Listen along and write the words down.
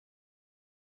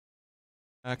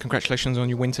Congratulations on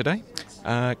your win today.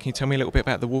 Can you tell me a little bit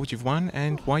about the award you've won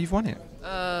and why you've won it?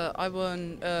 I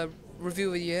won Review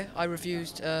of the Year. I reviewed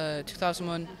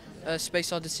 2001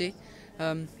 Space Odyssey.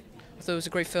 I thought it was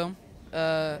a great film.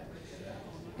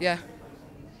 Yeah.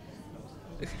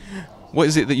 What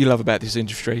is it that you love about this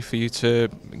industry for you to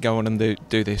go on and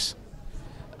do this?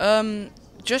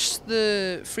 Just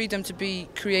the freedom to be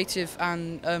creative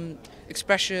and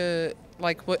express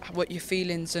what your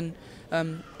feelings and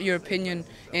your opinion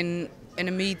in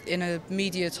a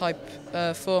media type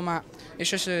format. It's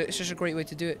just a great way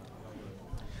to do it.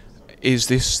 Is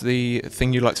this the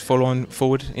thing you'd like to follow on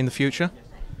forward in the future?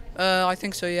 I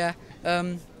think so. Yeah.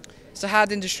 It's a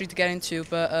hard industry to get into,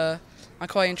 but I'm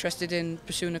quite interested in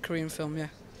pursuing a career in film. Yeah.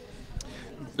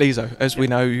 Lizo, as we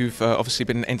know, you've obviously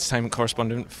been an entertainment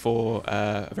correspondent for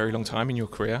a very long time in your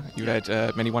career. You've had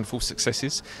many wonderful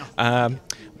successes.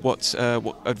 What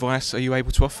advice are you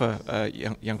able to offer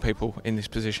young people in this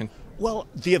position? Well,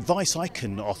 the advice I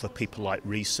can offer people like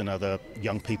Rhys and other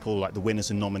young people like the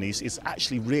winners and nominees is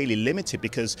actually really limited,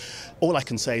 because all I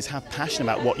can say is have passion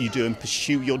about what you do and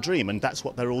pursue your dream, and that's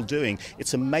what they're all doing.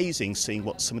 It's amazing seeing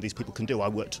what some of these people can do. I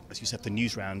worked, as you said, for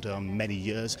Newsround many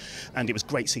years, and it was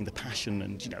great seeing the passion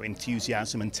and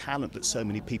enthusiasm and talent that so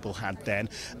many people had then.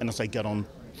 And as I get on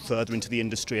further into the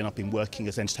industry, and I've been working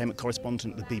as entertainment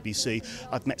correspondent at the BBC,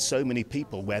 I've met so many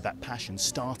people where that passion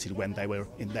started when they were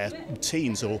in their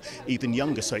teens or even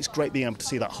younger. So it's great being able to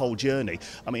see that whole journey.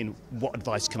 I mean, what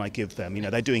advice can I give them? You know,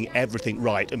 they're doing everything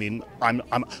right. I mean,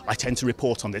 I tend to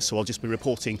report on this, so I'll just be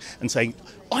reporting and saying,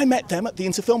 I met them at the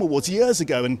Interfilm Awards years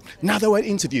ago, and now they won't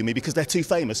interview me because they're too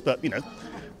famous. But, you know,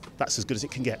 that's as good as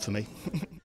it can get for me.